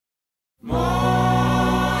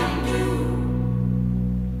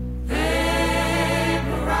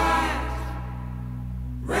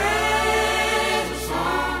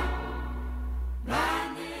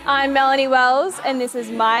I'm Melanie Wells and this is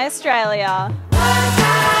My Australia.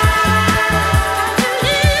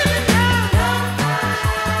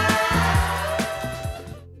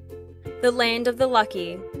 The land of the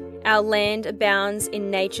lucky, our land abounds in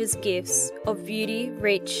nature's gifts of beauty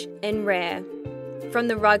rich and rare. From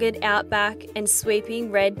the rugged outback and sweeping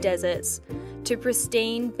red deserts to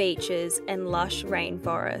pristine beaches and lush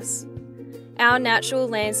rainforests. Our natural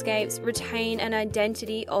landscapes retain an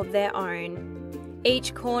identity of their own.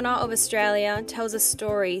 Each corner of Australia tells a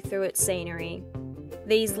story through its scenery.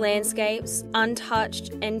 These landscapes,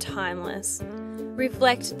 untouched and timeless,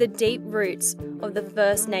 reflect the deep roots of the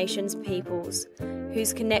First Nations peoples,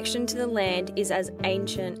 whose connection to the land is as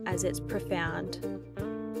ancient as it's profound.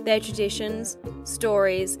 Their traditions,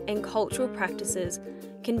 stories, and cultural practices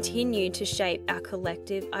continue to shape our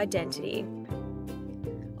collective identity,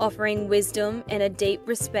 offering wisdom and a deep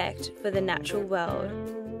respect for the natural world.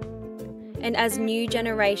 And as new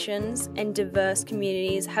generations and diverse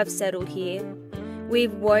communities have settled here,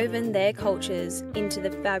 we've woven their cultures into the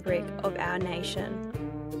fabric of our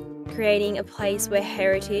nation, creating a place where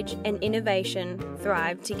heritage and innovation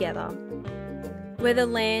thrive together, where the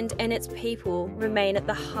land and its people remain at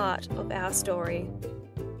the heart of our story.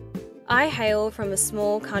 I hail from a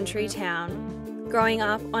small country town, growing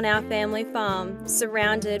up on our family farm,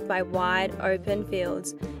 surrounded by wide open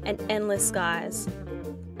fields and endless skies,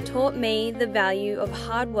 taught me the value of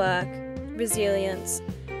hard work, resilience,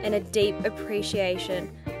 and a deep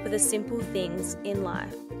appreciation for the simple things in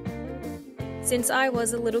life. Since I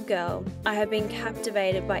was a little girl, I have been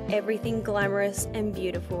captivated by everything glamorous and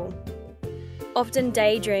beautiful, often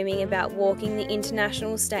daydreaming about walking the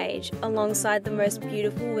international stage alongside the most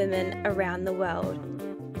beautiful women around the world.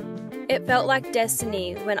 It felt like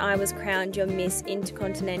destiny when I was crowned your Miss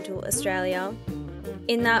Intercontinental Australia.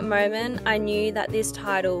 In that moment, I knew that this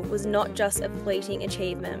title was not just a fleeting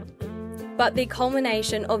achievement, but the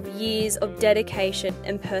culmination of years of dedication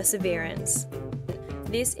and perseverance.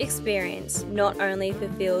 This experience not only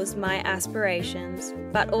fulfills my aspirations,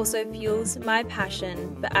 but also fuels my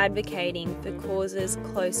passion for advocating for causes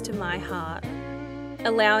close to my heart,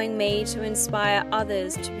 allowing me to inspire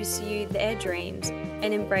others to pursue their dreams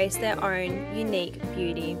and embrace their own unique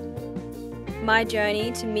beauty. My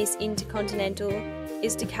journey to Miss Intercontinental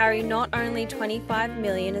is to carry not only 25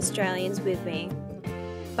 million Australians with me,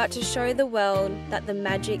 but to show the world that the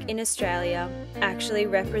magic in Australia actually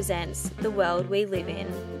represents the world we live in.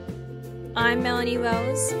 I'm Melany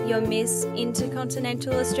Wells, your Miss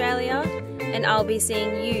Intercontinental Australia, and I'll be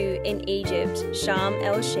seeing you in Egypt, Sharm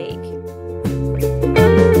el Sheikh.